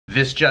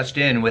This just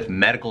in with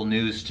medical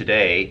news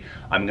today.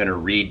 I'm going to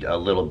read a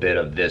little bit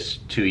of this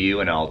to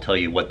you and I'll tell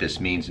you what this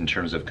means in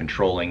terms of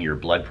controlling your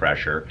blood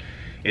pressure.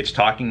 It's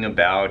talking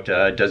about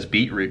does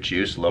beetroot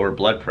juice lower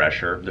blood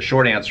pressure? The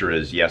short answer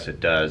is yes it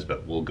does,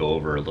 but we'll go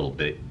over a little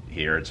bit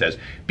here. It says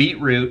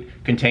beetroot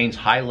contains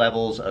high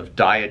levels of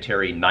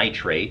dietary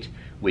nitrate,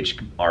 which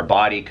our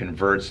body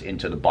converts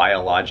into the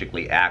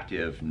biologically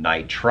active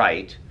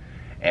nitrite,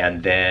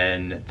 and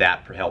then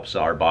that helps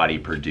our body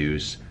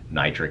produce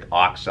nitric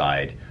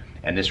oxide.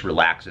 And this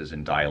relaxes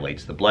and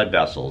dilates the blood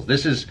vessels.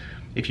 This is,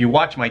 if you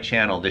watch my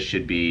channel, this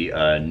should be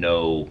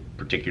no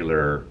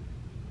particular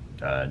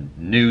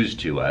news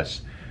to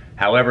us.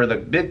 However, the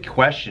big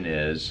question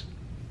is,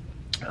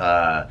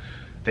 they're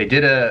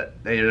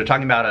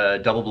talking about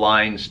a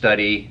double-blind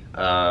study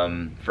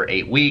for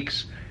 8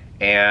 weeks,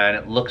 and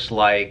it looks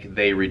like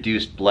they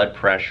reduced blood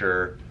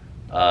pressure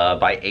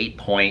by 8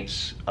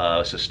 points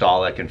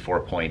systolic and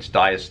 4 points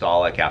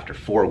diastolic after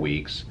 4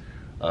 weeks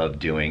of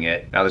doing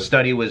it. Now the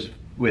study was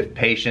with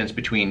patients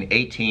between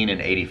 18 and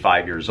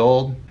 85 years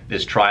old.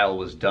 This trial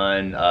was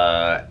done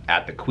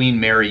at the Queen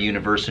Mary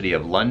University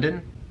of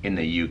London in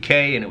the UK,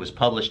 and it was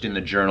published in the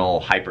journal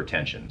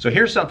Hypertension. So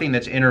here's something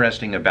that's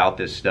interesting about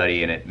this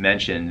study, and it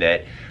mentioned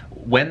that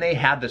when they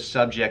had the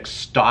subjects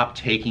stop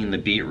taking the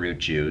beetroot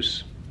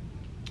juice,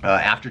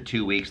 after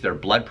 2 weeks their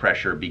blood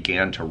pressure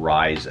began to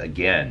rise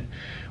again.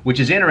 Which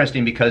is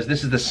interesting because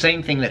this is the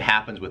same thing that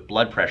happens with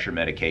blood pressure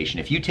medication.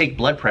 If you take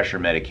blood pressure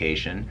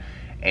medication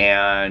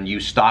and you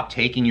stop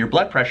taking your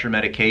blood pressure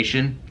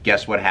medication,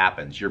 guess what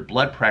happens? Your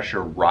blood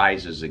pressure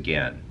rises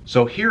again.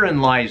 So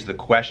herein lies the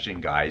question,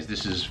 guys.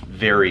 This is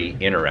very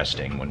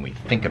interesting when we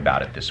think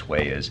about it this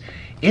way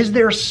is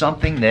there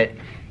something that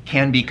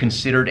can be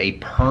considered a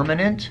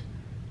permanent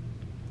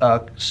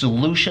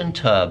solution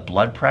to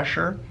blood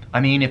pressure? I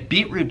mean, if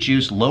beetroot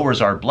juice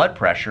lowers our blood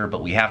pressure,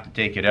 but we have to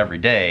take it every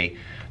day,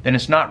 then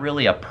it's not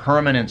really a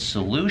permanent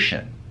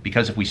solution,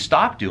 because if we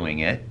stop doing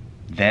it,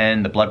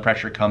 then the blood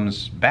pressure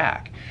comes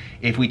back.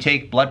 If we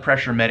take blood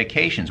pressure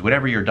medications,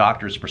 whatever your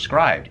doctor's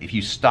prescribed, if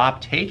you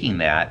stop taking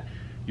that,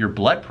 your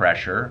blood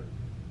pressure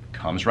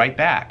comes right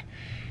back.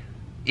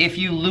 If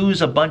you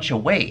lose a bunch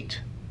of weight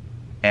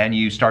and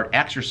you start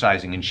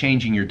exercising and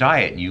changing your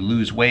diet and you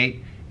lose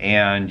weight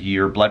and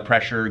your blood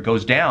pressure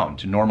goes down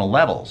to normal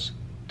levels,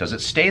 does it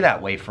stay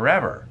that way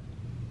forever?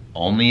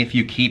 Only if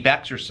you keep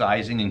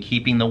exercising and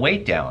keeping the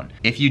weight down.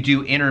 If you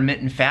do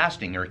intermittent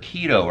fasting or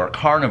keto or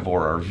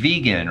carnivore or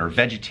vegan or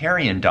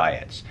vegetarian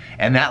diets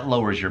and that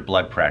lowers your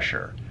blood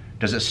pressure,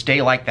 does it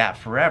stay like that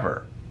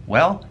forever?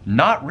 Well,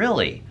 not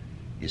really.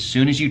 As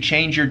soon as you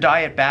change your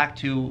diet back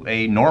to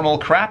a normal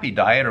crappy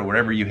diet or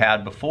whatever you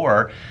had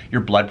before,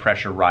 your blood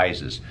pressure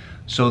rises.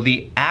 So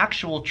the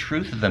actual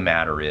truth of the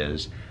matter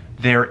is,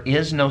 there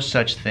is no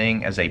such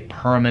thing as a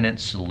permanent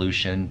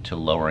solution to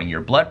lowering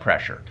your blood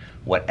pressure.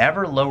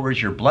 Whatever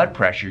lowers your blood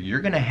pressure,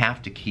 you're going to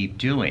have to keep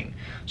doing.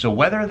 So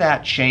whether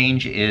that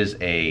change is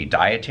a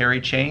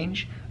dietary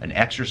change, an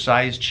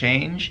exercise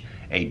change,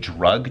 a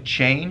drug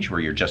change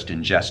where you're just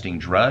ingesting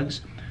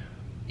drugs,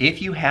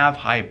 if you have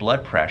high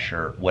blood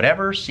pressure,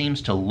 whatever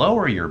seems to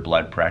lower your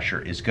blood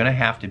pressure is going to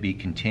have to be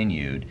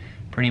continued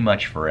pretty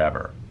much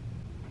forever.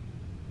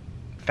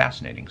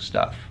 Fascinating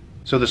stuff.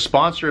 So the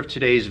sponsor of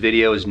today's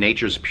video is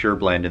Nature's Pure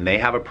Blend, and they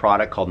have a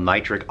product called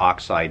Nitric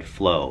Oxide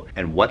Flow.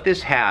 And what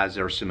this has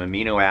are some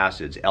amino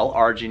acids,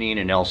 L-arginine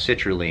and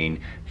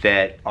L-citrulline,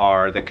 that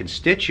are the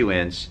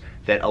constituents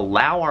that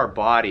allow our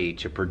body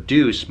to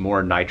produce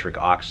more nitric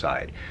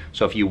oxide.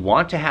 So if you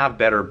want to have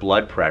better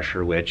blood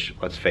pressure, which,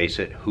 let's face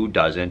it, who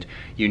doesn't,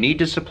 you need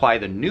to supply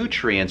the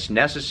nutrients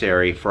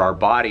necessary for our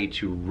body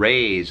to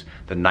raise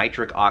the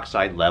nitric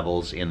oxide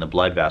levels in the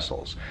blood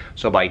vessels.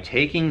 So by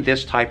taking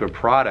this type of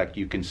product,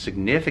 you can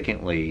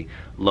significantly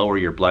lower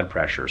your blood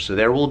pressure. So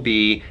there will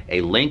be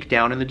a link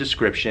down in the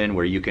description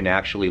where you can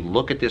actually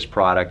look at this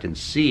product and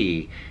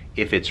see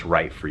if it's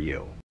right for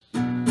you.